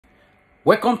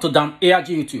Welcome to Odion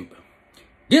Oriakhi YouTube.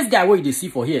 This guy wey you see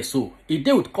for here, so he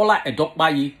deal with Kola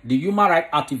Edokpayi, the human rights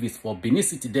activist for Benin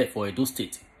City there for Edo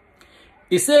State.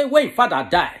 He say when his father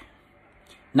die,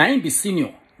 na him be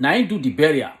senior, na him do the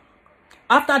burial.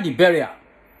 After the burial,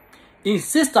 his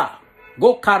sister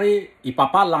go carry his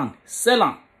papa land, sell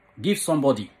am, give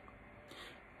somebody.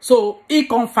 So he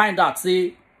come find out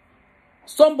say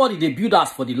somebody dey build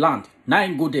house for the land. Na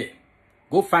him go there,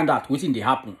 go find out wetin dey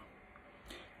happen.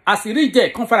 As he reach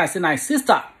there, come find out say na his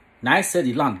sister na him sell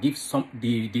the land give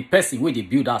the person wey dey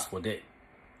build house for there.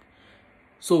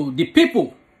 So the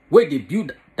people wey dey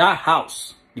build that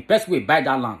house, the person wey buy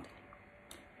that land,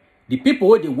 the people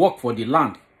wey dey work for the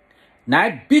land, na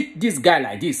I beat this guy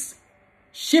like this,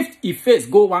 shift his face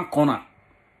go one corner.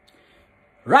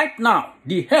 Right now,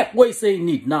 the help wey he say he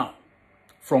need now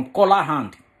from Kola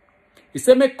hand, he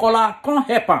say make Kola come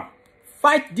help am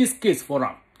fight this case for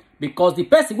am, because the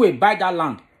person wey buy that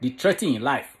land dey threaten him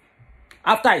life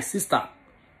after his sister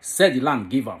sell the land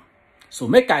give am. So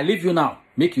make I leave you now,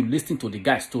 make you listen to the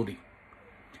guy's story.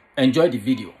 Enjoy the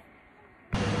video.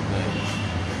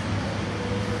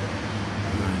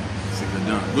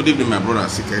 Good evening, my brother.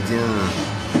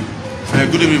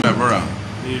 Good evening, my brother.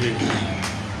 Good evening.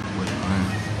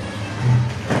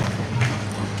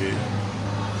 Okay.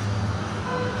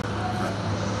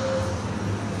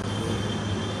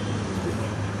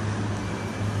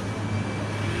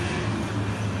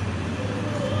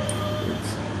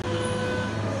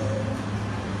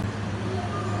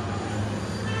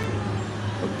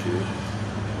 Okay.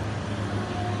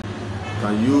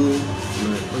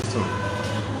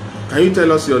 Can you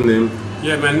tell us your name?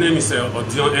 Yeah, my name is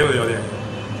Odion Oriakhi.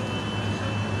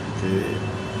 Okay.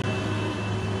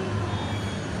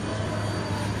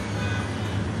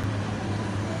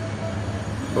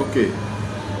 Okay.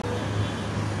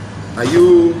 Are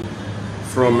you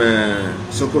from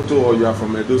Sokoto or you are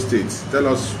from Edo State? Tell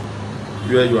us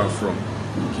where you are from.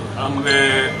 Okay. I'm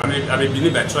a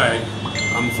Benin by tribe.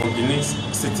 I'm from Benin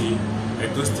City,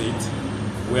 Edo State.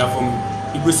 We are from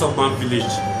Igwe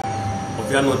village of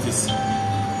their notice.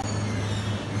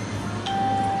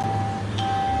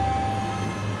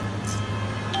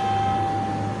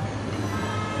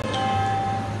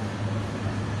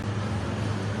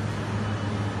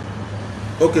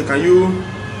 Okay, can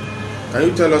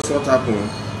you tell us what happened?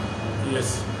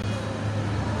 Yes.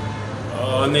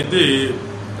 On a day,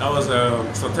 that was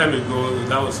some time ago.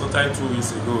 That was sometime 2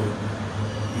 weeks ago.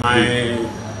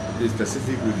 The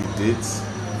specific with the dates.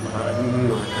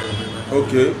 No.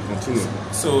 Okay, continue.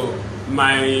 So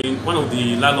one of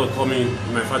the landlord coming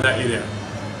in my father area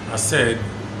has said,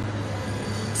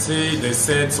 they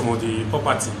said some of the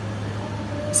property.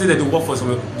 Say that they work for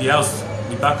some of the house,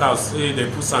 the back house. Say they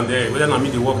put some there. Whether or not me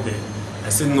they work there. I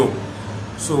said no.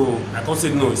 So I can't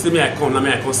say no. He said me I come, now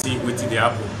me I can't see waiting the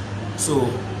apple. So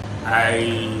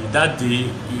that day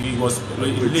it was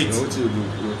late. What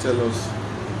you tell us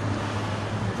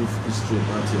brief history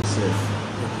about yourself.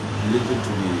 Related to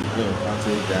the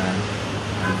party guy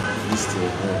and history.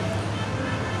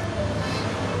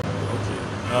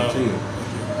 Okay.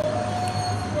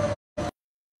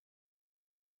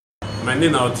 My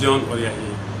name is Odion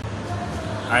Oriakhi.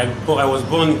 I was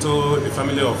born into a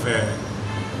family of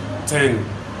 10.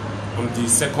 I'm the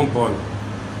second born.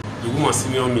 The woman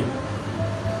senior me.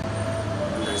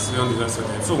 And I senior the rest of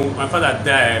them. So my father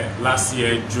died last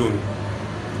year, June.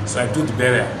 So I do the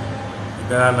burial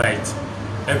rite.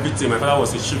 Everything. My father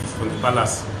was a chief from the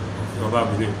palace of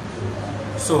Benin.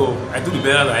 So I do the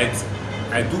burial rite.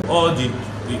 I do all the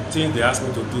things they asked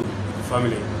me to do with the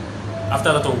family.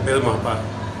 After that, I will bury my papa.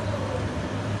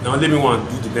 Now let me want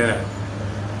to do the burial.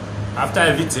 After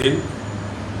everything,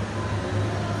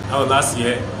 that was last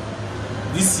year.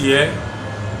 This year,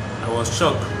 I was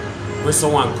shocked when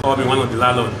someone called me, one of the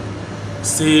landlord,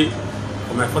 say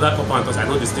for my father compound, because I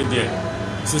know they stay there.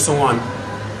 Say someone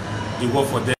they work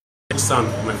for them. Son,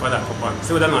 my father compound.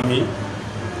 Say whether not me.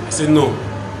 I said no.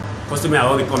 Because me I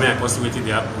already come here, I was waiting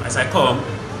there. As I come,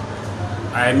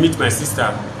 I meet my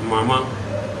sister, Mama.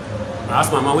 I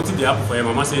asked Mama, what did they happen for you?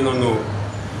 Mama said no.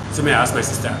 So me I asked my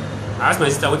sister. I asked my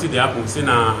sister what did they happen? Say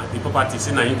na the property,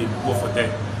 say na him they work for them.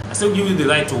 I said give you the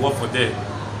right to work for them.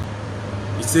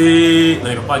 He say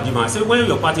na your papa give me. I said when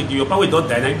your party give your papa don't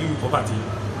die, I give you property.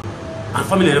 And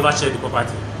family never share the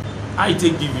property. How he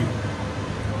take give you?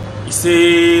 He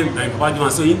say my papa give me.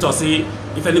 So he thought say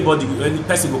if any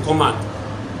person will come out,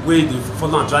 where they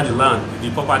follow and try the land, the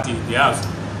property, the house,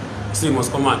 he say he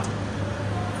must come out.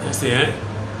 And I say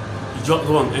he just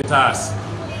go and enter us,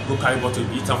 go carry bottle,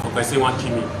 eat and for say want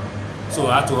kill me. So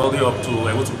I had to hurry up to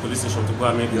I went to the police station to go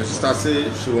and make. Your sister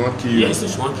say she won't kill you. Yeah, she said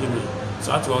she won't kill me.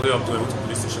 So I had to hurry up to I went to the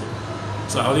police station.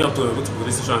 So I only have to go to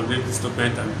police station and make this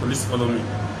statement, and the police follow me.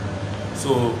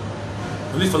 So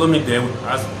police follow me there.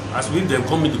 As we them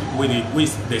come meet the people where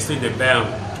they say they buy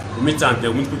we meet and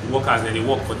they meet people workers and they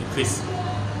work for the place.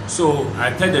 So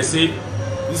I tell them, say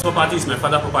this property is my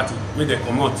father's property. Make they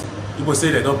come out. People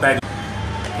say they don't buy it.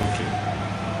 Okay.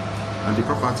 And the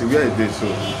property, where is it? So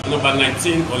Number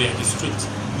 19 Oriakhi Street,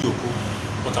 Yoko.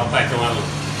 But I'll buy one.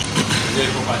 There's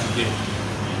a property there.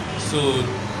 So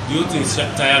the whole thing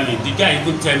tire me. The guy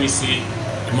even tell me, say,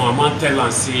 my mom tell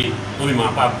and say, only my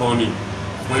papa born me.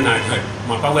 When I heard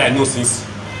my papa, where I know since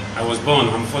I was born,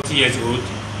 I'm 40 years old.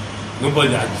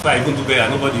 Nobody, before I even do better,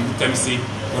 nobody even tell me, say,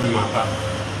 only my papa.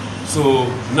 So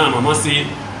now mama say,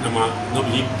 no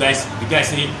be guys. The guy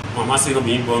say, mama say no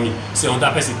be him born me. Say on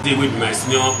that person day will be my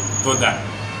senior brother.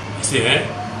 He say,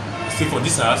 I stay for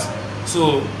this house.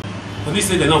 So police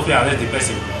say they don't fit arrest the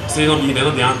person. Say no be they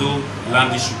don't handle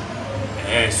land issue.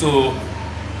 So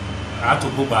I had to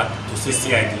go back to say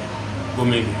CID, go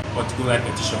make a particular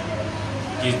petition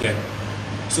against them.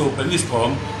 So police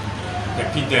come, they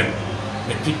pick them,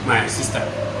 they pick my sister.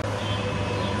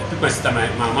 They pick my sister, my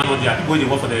man on there. People they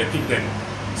work for them, they pick them.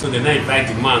 So they now invite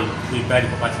the man who buy the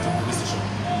property to the police station.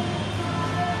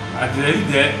 At the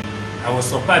end there, I was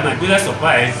surprised, my biggest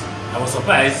surprise, I was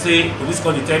surprised, say police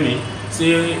call to tell me,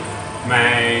 say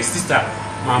my sister,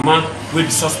 mama will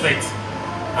be suspect.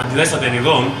 And the rest of them they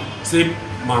run, say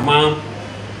mama,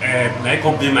 I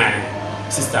come blame my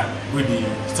sister will be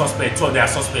suspect. Two of them are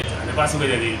suspect. I never see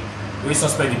whether they will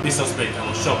suspect, the big suspect. I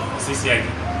was shocked. I say CID.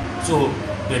 So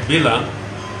they bail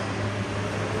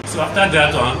her. So after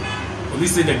that one,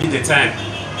 police say they give the time.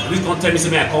 Police come tell me, say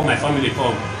may I call my family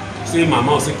come. Say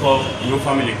mama say call your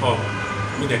family come.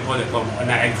 Me they call they come.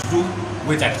 And I do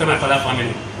wait, I tell my father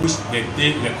family, which they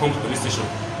come to police station.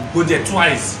 We go there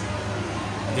twice.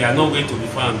 They are not going to be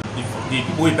found. If the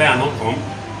people we buy are not come,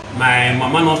 my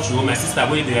mama not show, my sister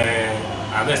where they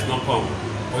arrest not come.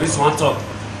 Police want talk.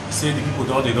 Say the people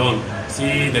don't they don't.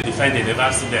 Say that they find them, they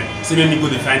never see them. Say let me go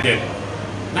they find them.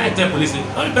 Now I tell police,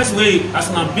 oh, the best way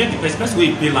as now bail the best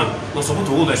way bail them, not supposed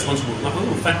to hold responsible. Not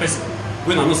supposed to find person.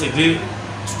 When I know say they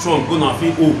strong, go now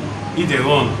feel oh, if they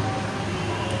run.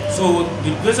 So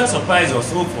the pleasant surprise or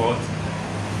so forth,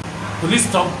 police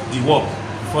stop the work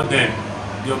for them.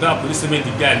 The other police say the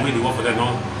guy where they work for them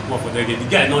not work for them. The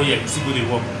guy not here, see go they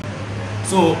work.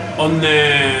 So on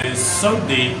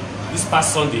Sunday, this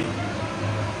past Sunday,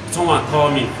 someone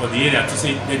called me for the area to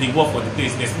say that they work for the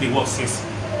place, they still work since.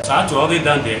 So I had to already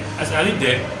down there. As I read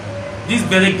there, this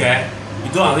very guy, he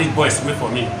don't arrange boys wait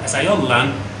for me. As I young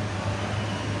land,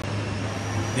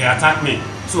 they attack me.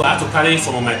 So I had to carry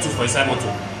some of my tools for inside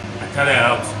motor. I carry it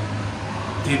out,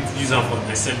 they use them for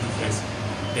my self-defense.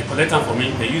 They collect them for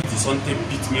me, they use the sun tape,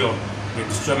 beat me up, they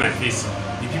destroy my face.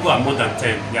 The people are more than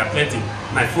 10, they are plenty.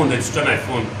 My phone, they destroy my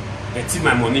phone. They take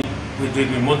my money, they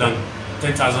gave me more than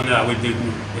 10,000 naira, they gave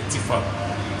me, they take up.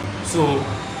 So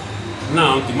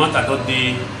now the matter got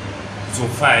the zone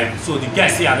 5. So the guy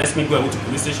say arrest me, go I went to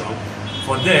police station.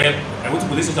 For there, I went to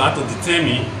police station, I had to detain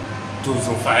me to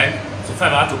zone 5. Zone 5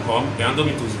 I had to come, they handled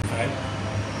me to zone 5.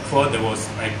 Before there was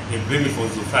like they blame me for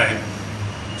zone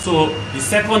 5. So the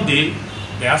second day,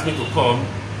 they asked me to come.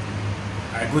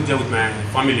 I go there with my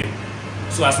family.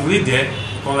 So as we read there,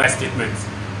 we can't write statements.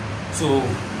 So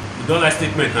we don't write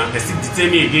statement now. They still detain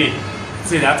me again.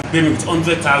 Say they have to pay me with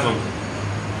 100,000.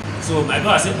 So my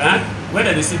brother said, where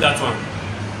did they see that one?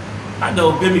 How they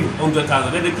will pay me with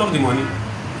 100,000? Then they clock the money.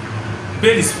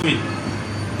 Bail is free.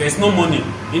 There's no money.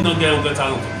 You don't get 100,000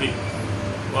 to pay.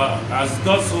 Well, as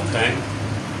God so kind,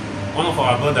 one of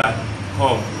our brother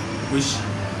called, which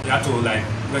he had to like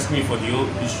rescue me for the whole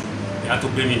issue. They had to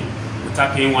pay me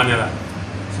without paying 1 naira.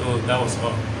 So that was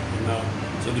all.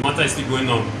 So the matter is still going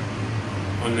on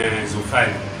zone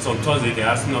 5. So on Thursday they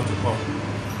asked me not to call.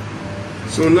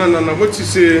 So now, what you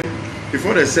say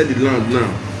before they sell the land now,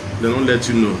 they don't let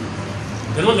you know.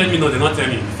 They don't let me know, they don't tell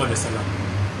me before they sell it.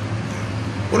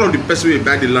 What of the person who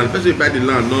buy the land? The person who buy the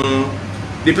land, no,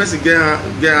 the person get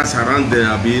us around there,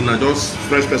 I mean, not just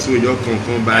fresh person who just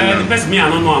come buy land. The person me I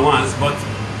don't know at once, but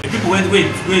the people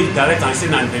wait direct and say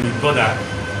that they're my brother,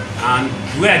 and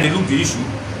the way they look the issue,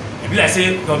 it be like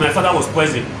say because my father was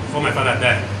poisoned before my father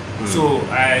died. So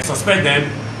I suspect them,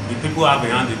 the people have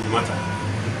behind the matter.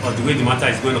 Or the way the matter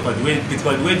is going on,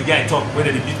 because the way the guy talk,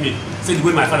 whether they beat me, say the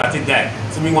way my father take die,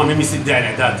 so me want make me sit there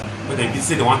like that. But they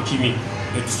say they want to kill me,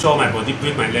 they destroy my body,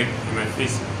 break my leg and my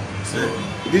face. So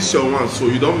this your one, so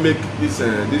you don't make this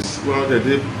one that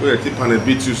they take and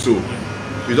beat you, so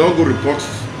you don't go report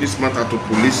this matter to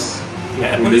police.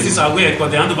 Police is aware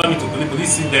because they hand over me to police. Police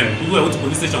see them. People went to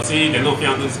police station say they don't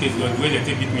handle this case because the way they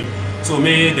take beat me. So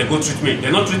may they go treat me.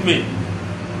 They not treat me.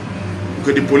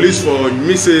 Okay, the police for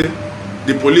me say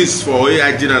the police for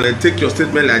AIG and they take your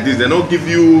statement like this. They don't give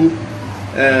you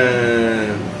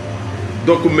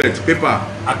document paper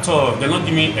at all. They not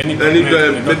give me any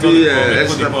document. Maybe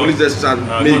extra police extra.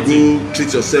 May you go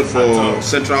treat yourself for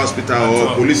Central Hospital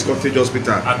or Police Cottage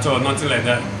Hospital. At all, nothing like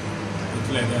that.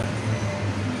 Nothing like that.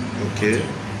 Okay.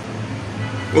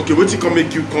 Okay, what you can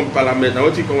make you come Parliament? Now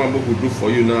what you come and do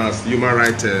for you now as human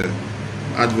rights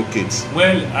advocate?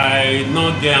 Well, I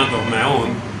not get out of my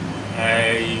own.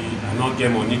 I not get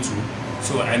money too.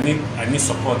 So I need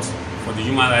support for the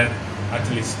human rights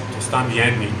athletes to stand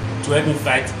behind me to help me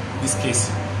fight this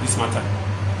case, this matter.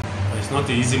 But it's not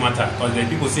an easy matter because the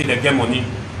people say they get money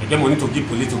to give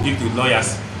police, to give the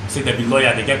lawyers. Say they be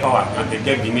lawyer, they get power, and they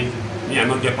get me. Me, I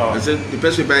not get power. I said the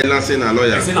person by land saying a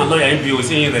lawyer. I say a lawyer, MBO,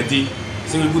 saying ready.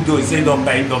 Say we good do, say don't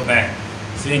buy,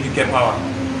 saying you get power.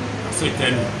 So he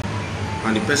tell me.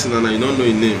 And the person and you don't know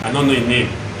his name. I don't know his name.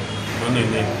 I don't know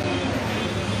his name.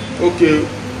 Okay.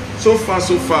 So far,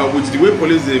 with the way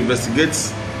police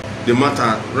investigate the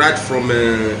matter right from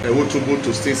Wotobo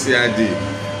to state CID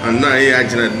and now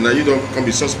AIG, now you don't come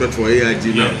be suspect for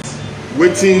AIG now. Yes.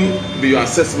 Waiting be your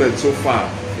assessment so far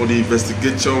for the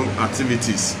investigation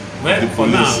activities. Well, for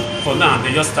now,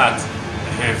 they just start.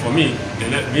 For me,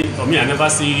 I never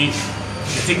see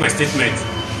they take my statement.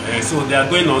 So they are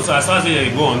going on. So as far as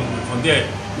they go on, from there,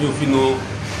 you know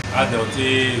how they will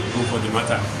go for the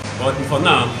matter. But for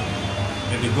now,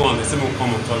 they go on. The same will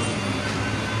come on Thursday.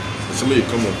 Somebody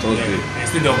come on Thursday. Yeah.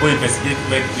 Instead they'll go investigate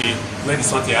where this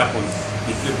something happened.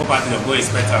 The property they'll go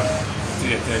inspect her until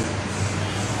they tell me.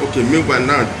 Okay, meanwhile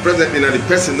now, presently now the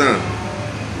person now,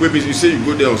 maybe you say you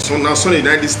go there on Sunday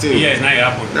night this thing. Yeah, it's not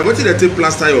happen. Now what did they take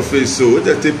plaster your face so? What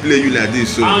did they play you like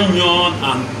this so? Onion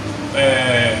and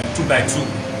 2x2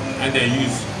 and they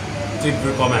use to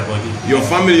break all my body. Your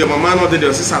family, your mama not there,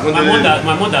 your sister not there?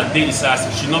 My mother did is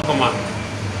she not come out.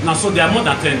 Now so they are more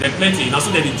than 10, they're plenty. Now so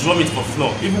they draw me for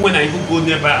floor. Even when I even go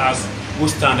nearby house, go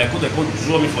stand, they go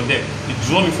draw me for there. They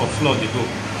draw me for floor, they go.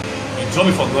 They draw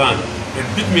me for ground. They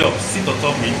beat me up, sit on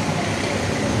top of me.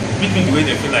 Beat me the way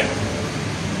they feel like.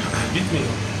 Beat me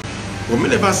up. But me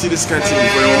never see this kind of thing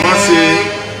before. Your mama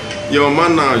say, your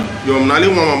mama now, your only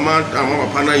one mama and one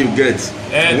papa now you get.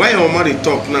 Why your mama they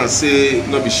talk now say,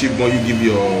 not be sheep, but you give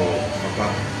your papa?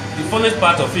 The funniest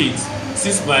part of it,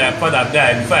 since my father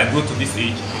died, before I go to this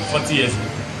age, 40 years ago,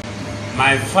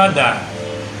 my father,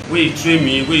 where he trained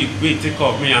me, where he take care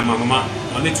of me and my mama,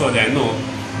 only two I know.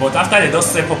 But after they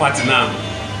just sell property now,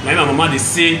 my mama they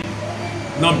say,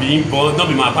 not be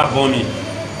my papa born me.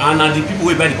 And the people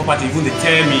who buy the property, even they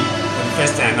tell me for the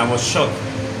first time, I was shocked.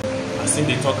 I seen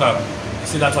they talk up, they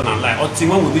say that one and lie. Or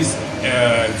when with this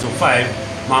Zone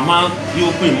 5, my man, he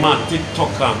open his mouth, they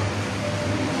talk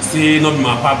say not be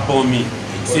my papa born me.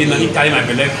 Say no, he carry my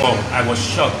belly come. I was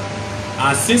shocked.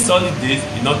 And since all these days,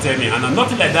 he not tell me. And I'm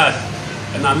nothing like that.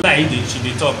 And I'm like, she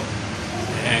they talk.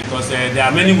 Because there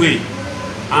are many ways.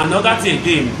 Another thing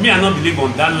again, me I not believe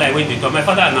on that lie when they talk. My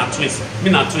father are not twins, me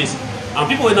not twins. And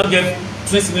people will not get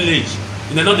twins in age.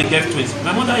 They not they get twins.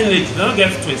 My mother in age, they don't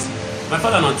get twins. My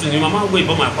father not twins. My mama way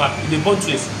born my papa, they born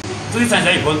twins. 3 times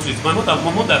I born twins. My mother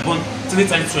born 3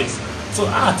 times twins. So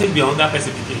I take beyond that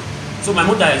person picking. So my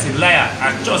mother is a liar.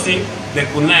 I just say they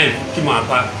could not kill my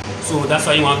papa. So that's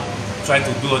why you want to try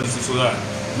to do all this so that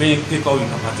when you take all your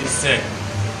property said.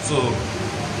 So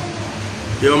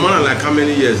your mother like how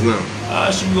many years now?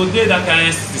 She will go there that kind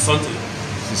of 60-something.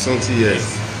 60 years.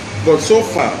 Yes. But so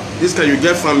far, this time you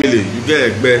get family, you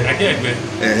get Egbe. I get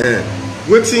Egbe.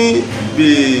 Waiting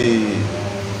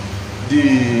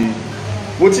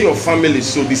waiting your family,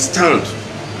 so the stand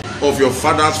of your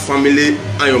father's family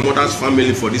and your mother's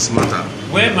family for this matter?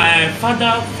 Well, my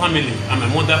father's family and my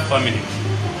mother's family,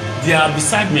 they are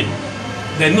beside me.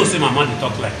 They know say my mom they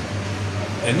talk like.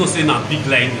 They know say na big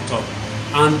lie they talk.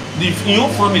 And in your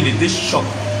family, they shock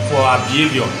for her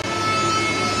behavior.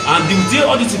 And the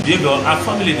all this behavior, our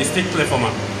family they stay clear for me.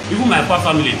 Even my papa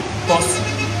family, because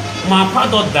my papa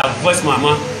don't divorce my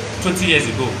mama 20 years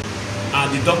ago, and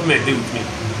the document they with me.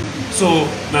 So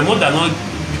my mother not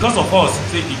because of us,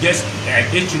 say he gets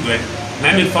 8 children.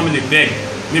 My family beg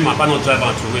me, my papa not drive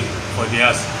out away for the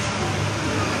house.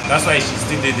 That's why she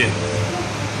still there.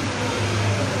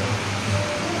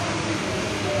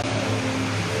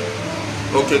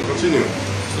 Okay, continue.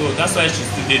 So that's why she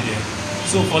still there.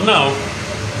 So for now,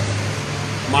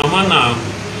 mama now,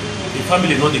 the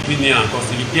family not the good near because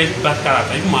they get bad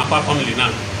character. Even my papa family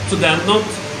now, so they're not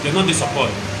the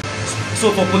support. So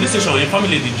for police station, the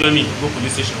family they join me go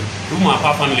police station. Even my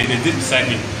papa family they did beside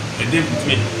me, they did with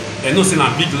me. They know say na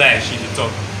big lie she dey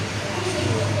talk. So,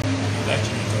 like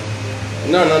she dey talk.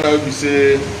 No, we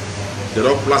say they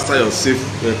don't plaster your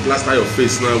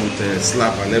face now with a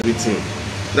slap and everything.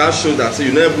 That shows that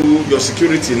you never your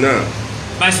security now.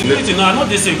 My security now, I know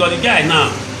this because the guy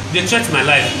now they threaten my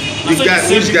life. The guy,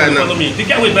 which guy now? Me. The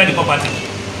guy will buy the property.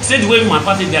 Say the way my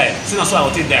party die, say that's why I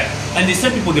will take die. And the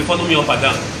same people they follow me up and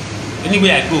down.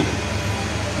 Anywhere I go,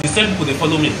 the same people they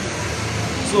follow me.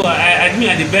 So I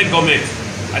the beg government.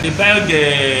 I dey beg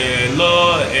the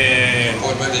law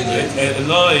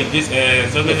law against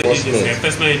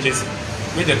enforcement agency.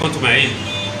 Make they come to my aid.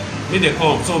 Make they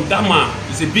come. So that man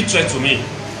is a big threat to me.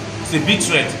 It's a big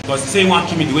threat because he say he want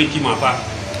kill me the way he kill my papa.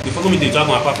 They follow me, they drag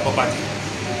my papa property.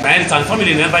 My inheritance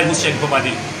family never even check the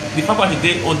property. The property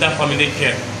dey under family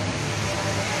care.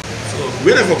 So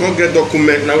when they can't get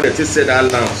document now, they take say that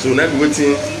land. So now we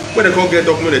waiting. When they can't get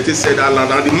document, they take say that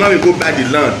land. And the man will go buy the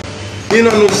land. You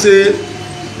know, say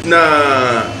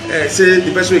say the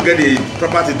person will get the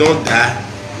property don't die.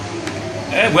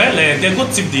 Well, they go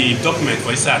tip the document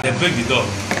for inside. They break the door.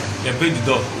 They break the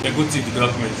door. They go tip the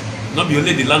document. Not be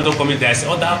only the land document. There is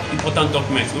other important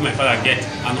documents wey my father get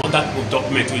and other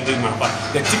documents wey dey my papa.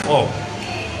 They tip off.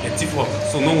 They tip off.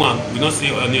 So no one will not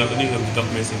see any of the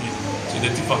documents again. So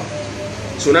they tip off.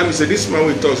 So now we say this man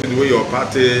will talk the way your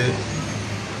party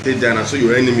take down, and so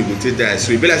your enemy will take down.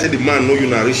 So it be like say the man know you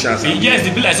na rich as. Yes,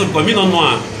 it be like so because me no know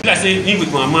am. Be like say him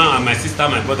with my mama and my sister,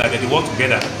 my brother, they work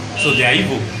together. So they are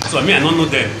evil. So me I don't know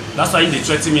them. That's why they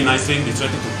threaten me now, saying they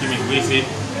threaten to kill me the way say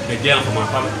they get am for my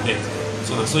family death.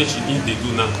 So that's what they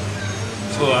do now.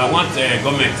 So I want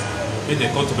government make they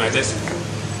come to my rescue.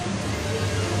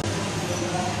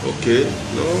 Okay,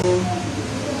 no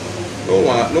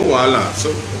wahala. So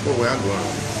where I go?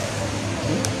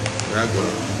 Where I go?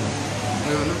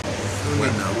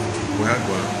 Where I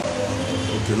go?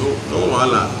 Okay, no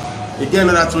wahala. Again,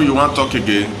 another thing you want to talk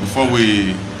again before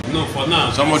we. No, for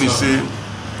now. Somebody say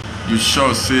you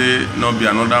sure say not be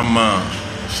another man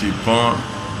she born.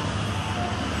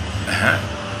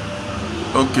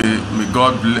 Okay, may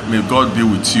God be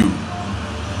with you.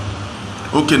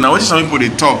 Okay, now what is some people they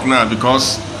talk now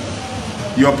because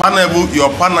your partner,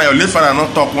 your late father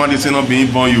not talk one they say not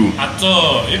being born you. At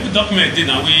all, if the document did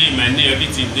now we my name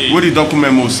everything day. What the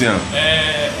document most here? I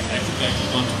think I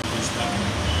should want to post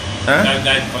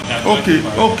that. Okay.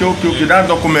 That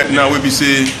document now we be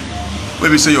say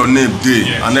your name day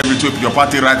yes. And everything your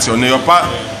party writes your name. Your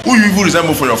who you even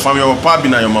resemble for your family? Your papa be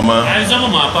na your mama. I resemble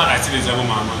my papa. I still resemble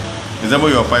my mama. Resemble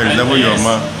your papa. Resemble your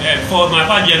mama. Yeah, for my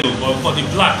papa yellow, but for the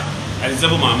black, I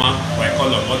resemble my mama by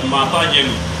color. But my papa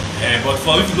yellow. But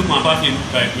for if you look my papa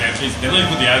by my face, they don't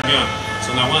even the argument.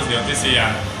 So now once they say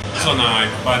so now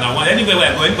but now anywhere where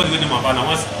I go, anybody with my papa now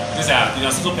once they say you know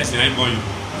so person I born you.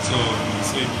 So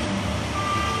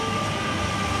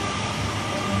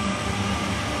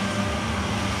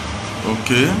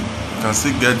okay, you can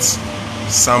still get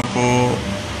sample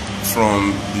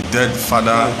from the dead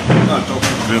father.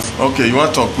 Okay, you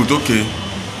want to talk? Good, okay.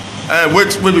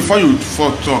 Wait, before you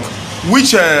talk.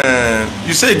 Which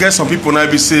you say you get some people now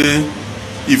be say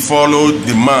he follow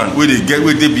the man where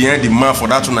they behind the man for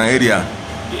that one area.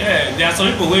 Yeah, there are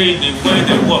some people where they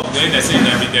work, they say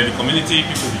they're the community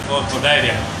people before for that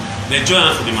area. They join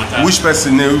us for the matter. Which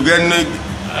person you get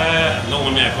no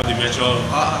one may I call the metro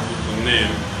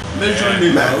name. Mention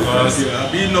name because I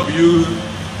be not you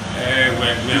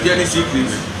get any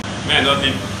secrets. Man not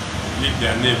leave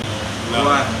their name. No.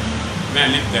 Why?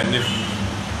 Man leave their name.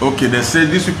 Okay, they say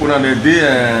these people now they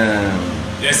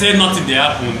say nothing they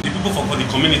happen. The people for the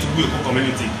community, Ubuiko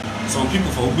community. Some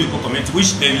people for Ubuiko community,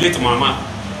 which they relate to Mama.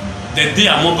 They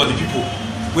among the people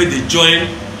where they join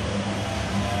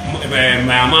my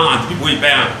mama and the people who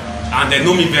buy them, and they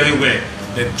know me very well.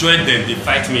 They join them, they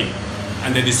fight me,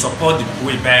 and then they support the people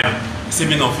who buy them. They say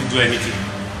me not fit do anything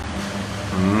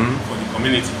for the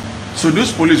community. So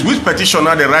those police, which petition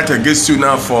are they write against you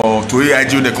now to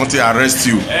AIG the country arrest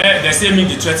you? They say me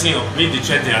the threat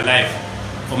their life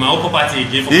for my own property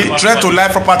again. Threat to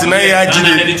life property now AIG.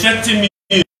 And they threaten me.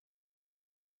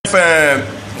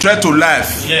 Threat to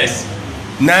life. Yes.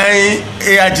 Now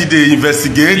AIG they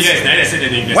investigate. Yes, now they say they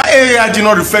investigate. Why AIG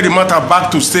not refer the matter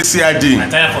back to state CID? I'm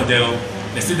tired for them.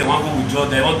 They say they want to withdraw.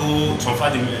 They want to transfer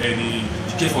the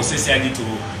case from state CID to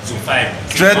Zone 5.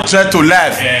 Threat to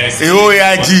life.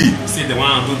 AIG. Say they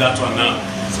want to do that one now.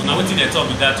 So now what did they talk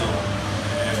with that? So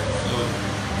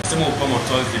will come on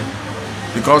Thursday.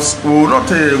 Because we will not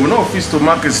face to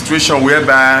mark a situation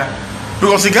whereby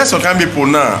because it gets some kind of people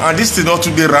now and this is not to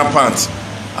be rampant.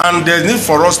 And there's need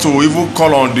for us to even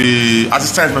call on the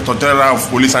Assistant Inspector General of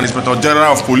Police and Inspector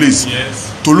General of Police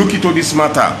to look into this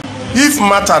matter. If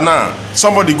matter now,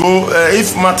 somebody go,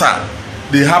 if matter,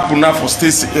 they happen now for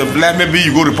state, like maybe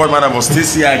you go report matter for state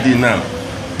CID now.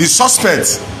 the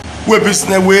suspect wey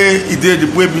business wey e dey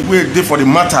for the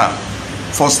matter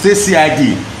for state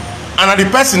CID, and na the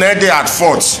person dey at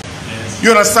fault.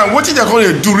 You understand wetin dem come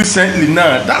dey do recently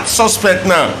now? That suspect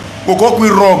now go quickly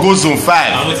run go zone 5.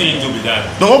 And wetin he do be that?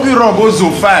 They quickly run go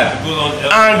zone 5,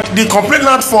 and the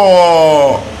complainant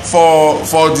for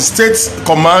the state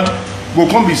command go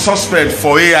come be suspect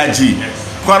for AIG.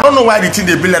 Yes. I don't know why the thing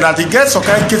dey be like that. E get some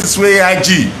kind of cases wey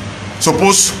AIG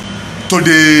suppose to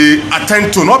dey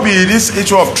attend to, not be this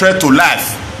issue of threat to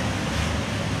life.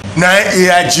 Now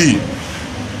AIG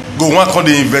go wan come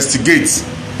dey investigate,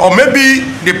 or maybe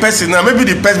the person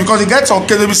because e get some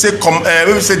case wey we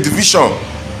say division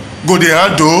go dey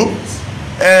handle,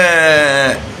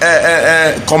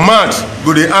 command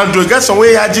go dey handle. E get some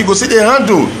way AIG go say dey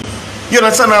handle. You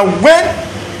understand? Now when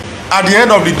at the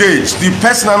end of the day the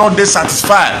person are not dey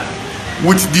satisfied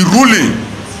with the ruling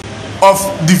of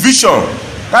division,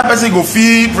 that person go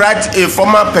fit write a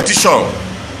formal petition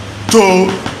to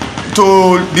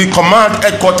the command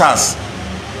headquarters,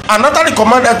 and after the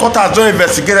command headquarters don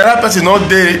investigate that person not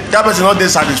dey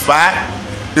satisfied,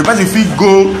 the person fit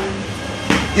go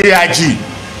AIG.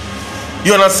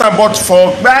 You understand? But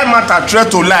for that matter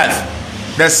threat to life,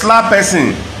 the slap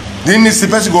person, the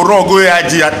innocent person go run go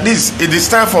AIG. At least it is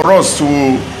time for us to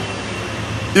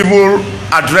even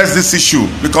address this issue,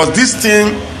 because this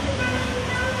thing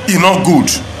is not good.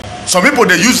 Some people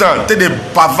dey use am take dey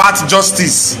pervert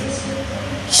justice.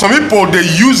 Some people dey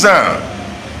use am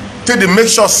take dey make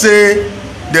sure say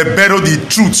they bury the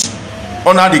truth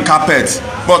under the carpet.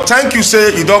 But thank you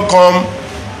say e don come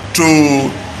to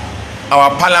our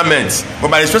parliament,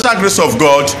 but by the special grace of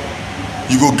God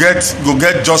you go get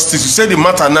justice. You say the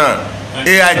matter now,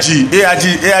 AIG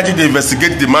dey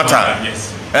investigate the matter.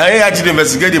 Yes. AIG dey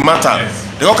investigate the matter. Yes.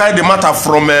 They go carry the matter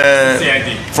from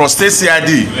state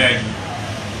CID.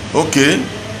 Okay,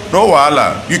 no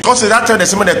wahala. You come say that time they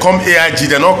say they come AIG,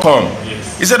 they not come.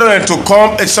 Yes. Instead of them to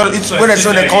come, when they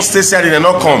say they come state CID, they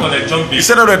not come.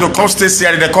 Instead of them to come state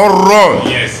CID, they come run.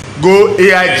 Yes. Go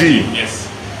AIG. Yes.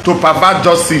 To pervert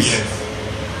justice.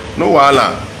 Yes. No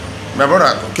wahala. My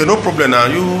brother, okay, no problem now.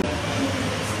 You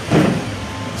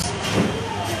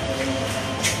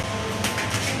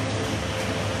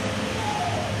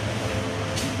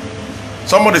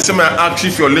somebody say my ask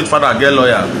if your late father get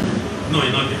lawyer. No,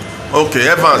 he not there. Okay,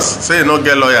 Evans say he not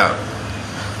get lawyer.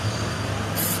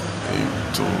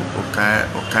 To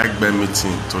okay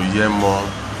meeting to hear more.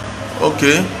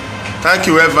 Okay, thank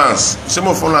you, Evans. Say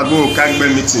more phone go okay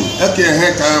meeting. Okay,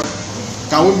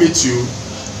 can we meet you?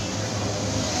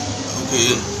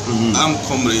 Okay, I'm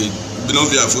Comrade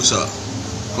Binovia Fosa.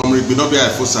 Comrade Binovia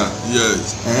Fosa.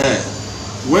 Yes.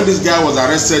 When this guy was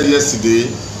arrested yesterday,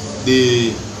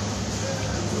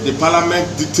 the parliament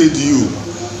dictated you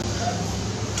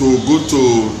to go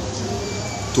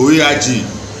to AIG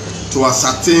to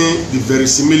ascertain the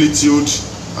verisimilitude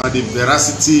and the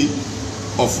veracity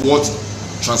of what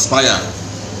transpired,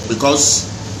 because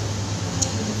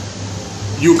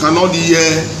you cannot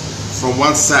hear from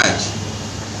one side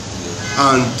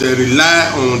and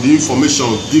rely on the information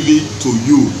given to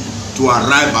you to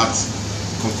arrive at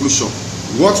conclusion.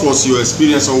 What was your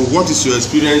experience, or what is your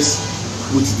experience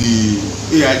with the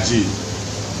AIG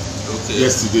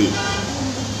yesterday?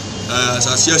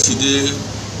 As yesterday,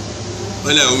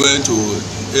 when I went to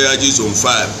AIG Zone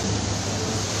 5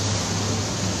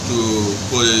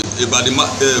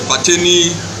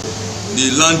 pertaining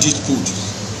the land dispute,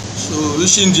 so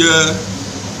reaching there,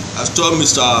 I saw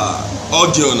Mr.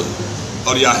 Odion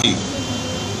Oriakhi.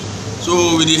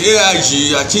 So with the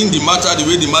AIG, I think the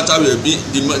way the matter is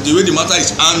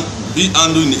being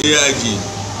handled in the AIG,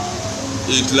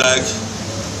 it's like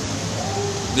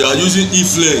they are using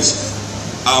influence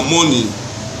and money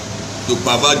to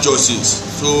pervert justice.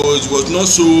 So it was not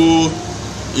so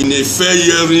in a fair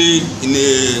hearing.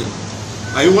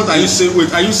 What are you saying?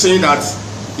 Wait, are you saying that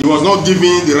he was not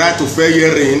given the right to fair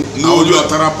hearing? No, I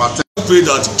pray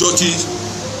that justice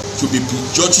should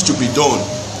be done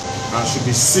and should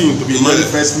be seen to be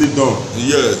manifestly done.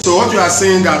 Yes. So what you are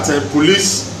saying that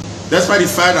police, despite the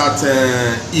fact that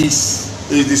is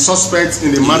the suspect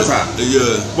in the matter,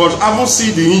 but haven't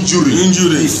seen the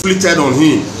injury inflicted on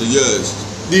him. Yes.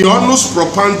 The onus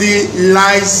propandi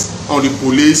lies on the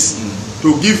police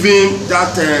to give him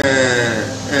that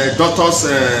doctor's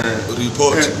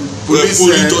report, police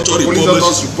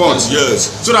doctor's report,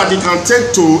 yes, so that he can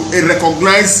take to a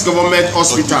recognized government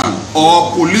hospital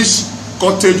or police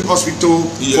cottage hospital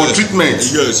for treatment.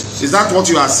 Yes. Is that what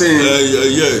you are saying?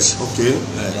 Yes. Okay.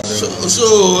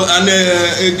 So and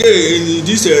again in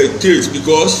this case,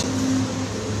 because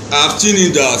I've seen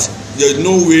it that there's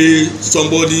no way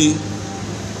somebody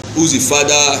who's the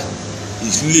father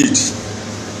is late,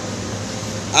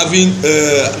 having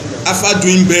after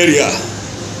doing burial,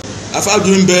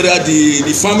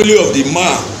 the family of the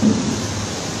man,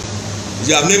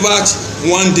 they have never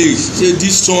one day say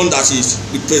this son that is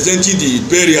representing the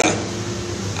burial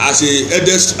as the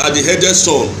eldest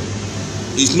son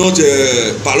is not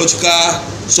a biological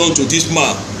son to this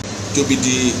man, to be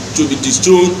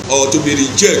destroyed or to be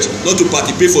rejected, not to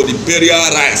participate for the burial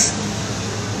rites.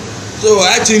 So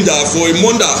I think that for a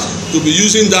mother to be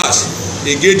using that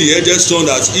against the eldest son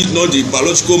that is not the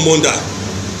biological mother,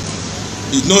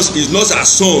 is not a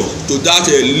son to that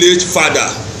late father.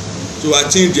 So I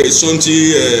think there is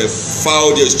something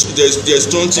foul. There's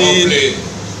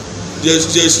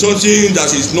something that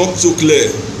is not so clear.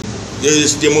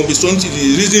 There must be something.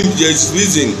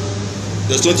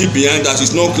 There's something behind that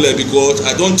is not clear, because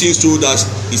I don't think so that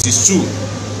it is true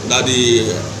that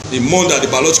the mother, the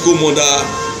biological mother,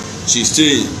 she's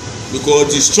staying,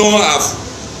 because the son have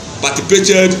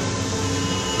participated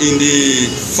in the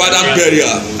father burial,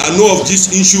 and none of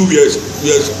this issue were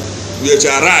to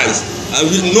arise, and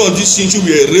none of this issue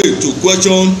were raised to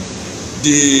question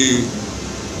the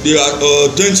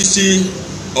identity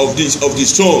of the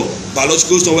son,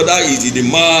 biological son, whether it is the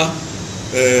man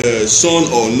son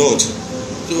or not.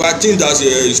 So I think that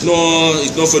it's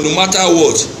not for no matter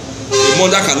what, the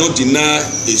mother cannot deny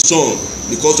a son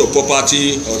because of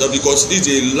property, or that, because it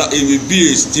will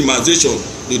be a stigmatization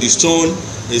to the son,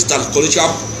 a psychological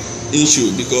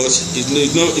issue, because it's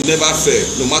never fair,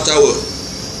 no matter what.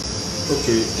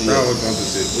 Okay, now what I want to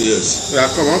say. Yes. Yeah,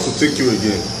 come, I want to take you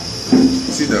again.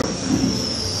 Sit down.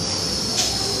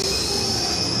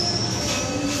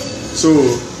 So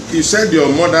you said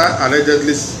your mother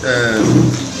allegedly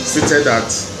stated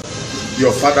that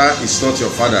your father is not your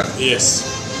father. Yes.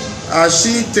 Has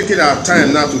she taken her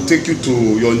time now to take you to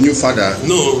your new father?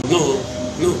 No,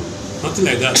 nothing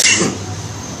like that.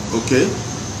 Okay,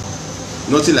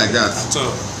 nothing like that. At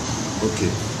all.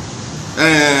 Okay.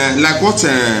 Like what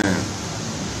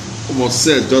was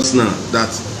said just now, that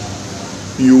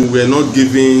you were not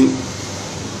giving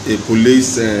a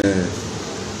police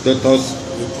doctor's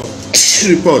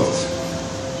report.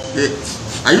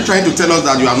 Are you trying to tell us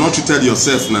that you have not treated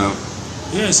yourself now?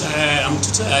 Yes,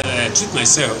 I treat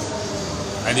myself.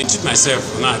 I did treat myself.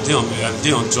 Now I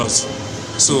dey on drugs.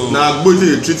 So now go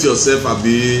to treat yourself,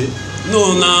 abi?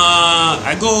 No, now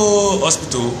I go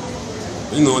hospital.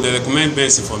 You know, they recommend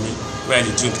medicine for me where I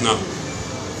dey drink now.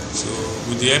 So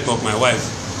with the help of my wife.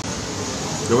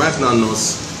 Your wife now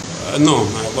nurse? No,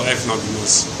 my wife not the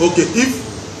nurse. Okay, if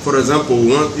for example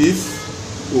we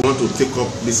want to take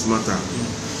up this matter,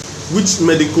 which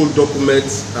medical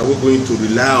documents are we going to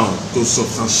rely on to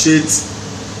substantiate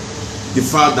the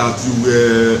fact that you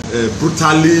were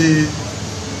brutally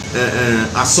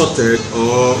assaulted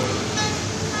or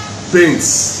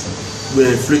pains were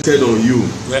inflicted on you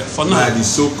for now, by the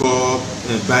so-called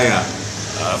buyer?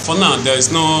 For now, there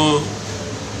is no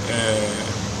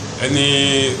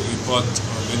any report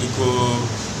or medical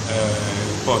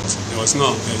report. There is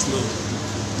no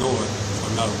one for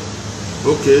now.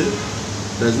 Okay,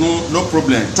 there's no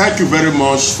problem. Thank you very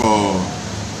much for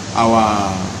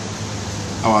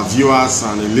our viewers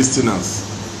and listeners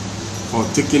for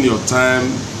taking your time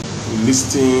to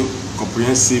listen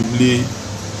comprehensively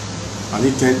and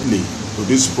intently to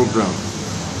this program.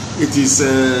 It is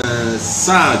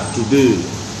sad today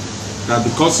that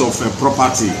because of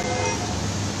property,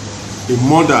 a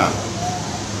mother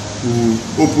who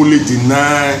openly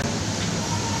deny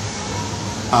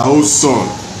her own son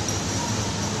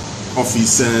of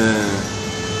his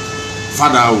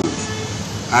fatherhood.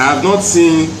 I have not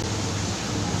seen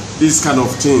this kind of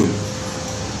thing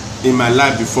in my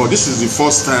life before. This is the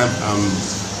first time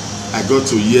I got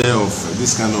to hear of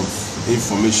this kind of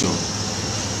information.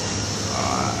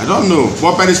 I don't know,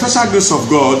 but by the special grace of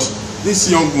God,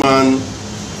 this young man,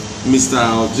 Mr.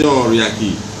 Odion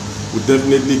Oriakhi, will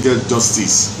definitely get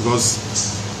justice, because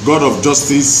God of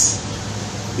justice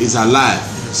is alive.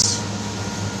 Yes.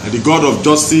 And the God of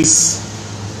justice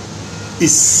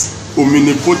is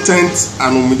omnipotent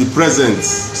and omnipresent.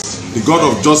 The God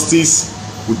of justice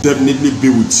will definitely be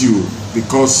with you,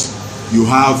 because you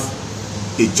have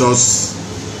a just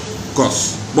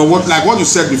cause. But like what you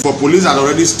said before, police had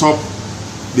already stopped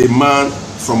the man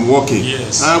from working.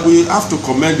 Yes. And we have to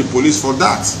commend the police for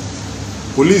that.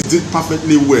 Police did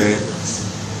perfectly well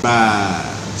by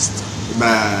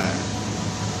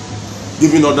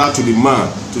giving order to the man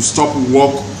to stop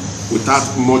work without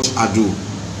much ado.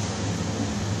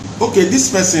 Okay,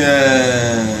 this person,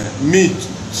 me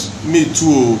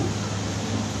too.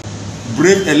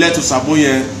 Brave Eleto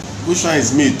Saboye, which one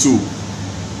is me too?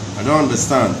 I don't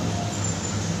understand.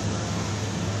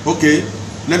 Okay,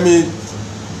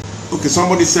 okay,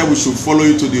 somebody said we should follow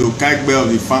you to the Okagbe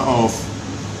of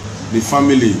the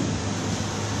family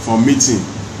for meeting.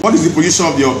 What is the position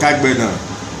of the Okagbe now?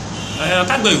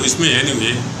 Okagbe is with me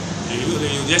anyway.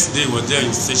 Yesterday he was there in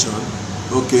the station.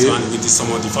 Okay. So, and with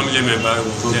some of the family members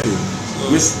was there.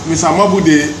 So, Mr.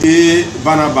 Mabude A.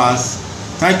 Barnabas,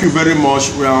 thank you very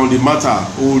much. We are on the matter.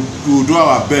 We will do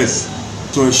our best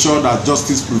to ensure that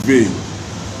justice prevails.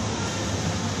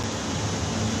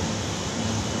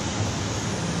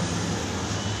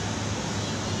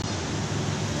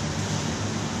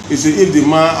 You see, if the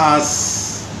man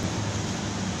has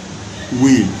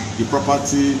will the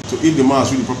property to, if the man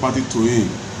has will the property to him,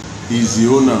 he is the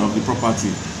owner of the property.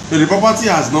 So the property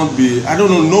has not been, I don't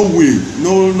know, no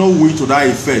will to that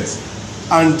effect.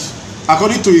 And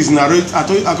according to his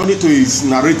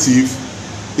narrative,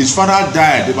 his father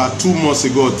died about 2 months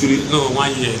ago or 3. No,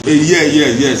 1 year. A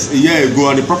year ago,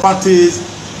 and the properties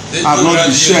have not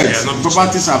been shared.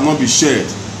 Properties have not been shared.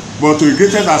 But to the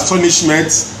greatest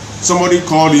astonishment, somebody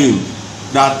called him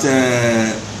that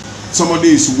somebody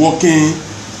is working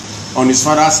on his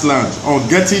father's land. On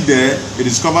getting there, he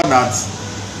discovered that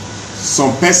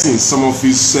some persons, some of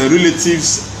his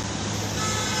relatives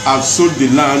have sold the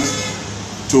land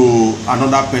to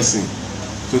another person.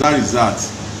 So that is that.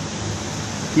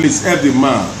 Please help the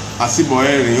man.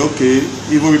 Okay,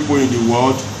 evil people in the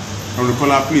world. And the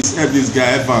caller, please help this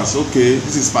guy Evans. Okay,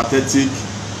 this is pathetic.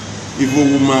 Evil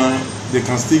woman. They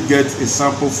can still get a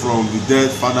sample from the dead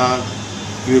father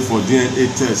for DNA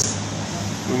test.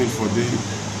 No need for DNA.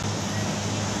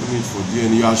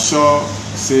 You are sure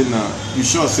say na? You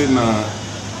sure say na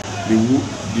the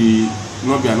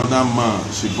not be another man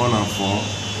she born am for?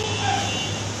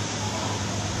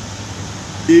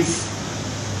 If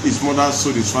his mother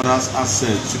sold his father's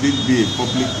asset, should it be a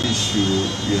public issue?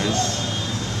 Yes.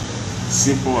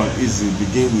 Simple and easy.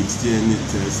 Begin with DNA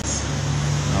tests.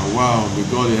 And wow, may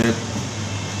God help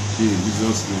you in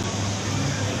Jesus' name.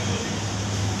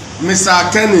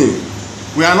 Mr. Kenny,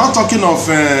 we are not talking of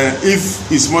if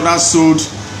his mother sold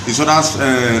his father's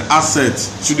asset,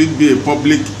 should it be a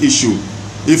public issue?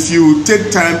 If you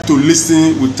take time to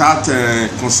listen without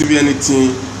conceiving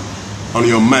anything on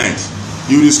your mind,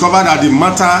 you discover that the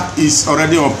matter is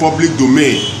already on public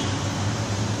domain.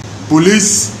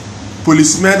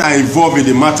 Policemen are involved in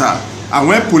the matter, and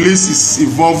when police is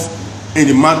involved in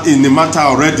the matter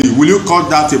already, will you call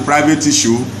that a private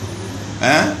issue?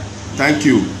 Thank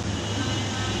you.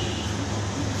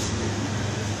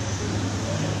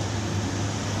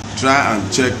 Try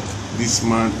and check this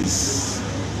man is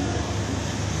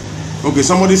okay.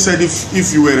 Somebody said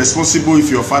if you were responsible if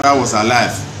your father was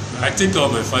alive. I take care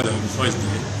of my father before he's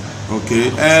dead. Okay.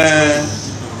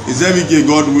 Is every gay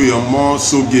God way or more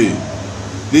so gay?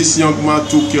 This young man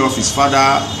took care of his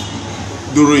father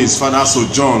during his father's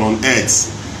sojourn on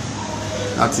earth.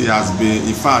 That he has been,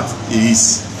 in fact, he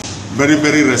is very,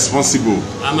 very responsible.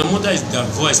 And my mother is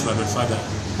divorced by my father.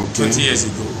 Okay. 20 years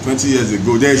ago. 20 years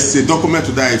ago. There is a document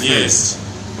to that effect. Yes.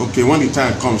 Okay, when the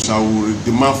time comes, I will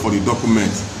demand for the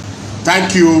document.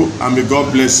 Thank you, and may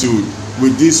God bless you.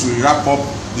 With this, we wrap up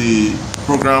the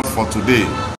program for today.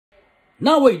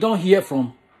 Now we don't hear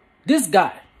from this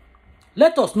guy.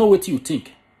 Let us know what you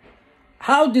think.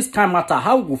 How this kind matter,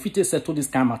 how we fit settle this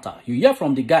kind matter. You hear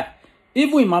from the guy.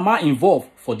 Even his mama involved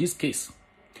for this case.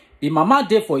 His mama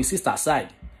there for his sister side.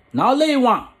 Now only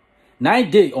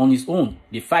 9 days on his own,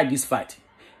 they fight this fight.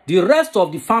 The rest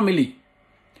of the family,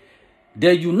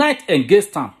 they unite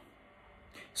against him.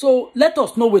 So let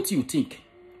us know what you think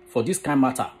for this kind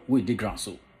matter with the ground.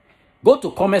 So go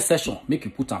to comment section, make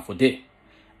you put them for there.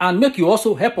 And make you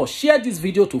also help us share this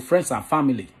video to friends and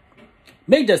family.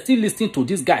 Make them still listen to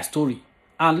this guy's story.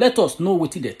 And let us know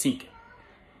what they think.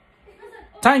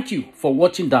 Thank you for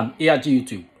watching Dan ARG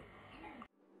YouTube.